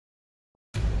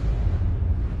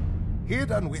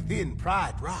hidden within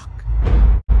Pride Rock,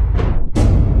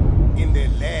 in the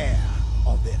lair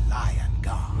of the Lion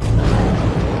God.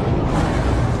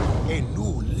 A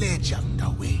new legend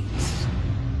awaits.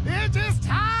 It is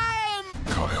time!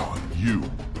 Kion, you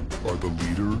are the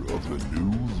leader of the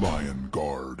new Lion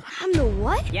Guard. I'm the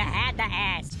what? You had to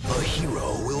ask. A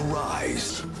hero will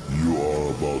rise. You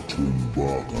are about to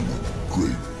embark on a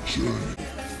great journey.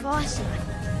 Awesome.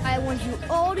 I want you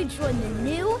all to join the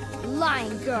new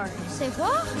Lion Guard. Say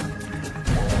what?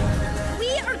 We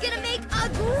are gonna make a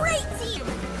great team!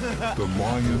 The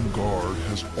Lion Guard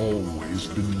has always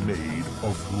been made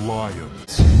of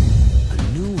lions.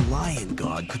 A new Lion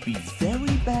Guard could be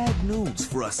very bad news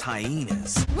for us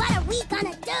hyenas. What are we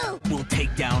gonna do? We'll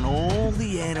take down all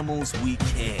the animals we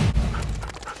can.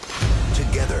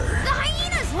 Together, The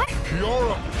hyenas! What?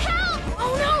 Kiara! Help!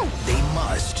 Oh no! they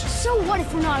must So what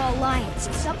if we're not all lions?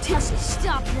 It's up to us to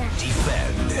stop them.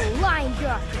 defend. The Lion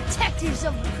Guard, protectors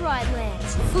of the Pride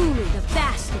Lands. Fulu, the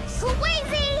fastest.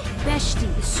 Kwezi!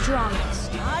 Beshti, the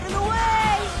strongest. Out of the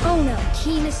way! Ono,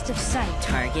 keenest of sight.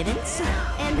 Target in sight.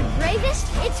 And the bravest,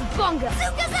 it's Bunga.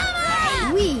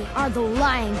 We are the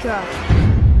Lion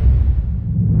Guard.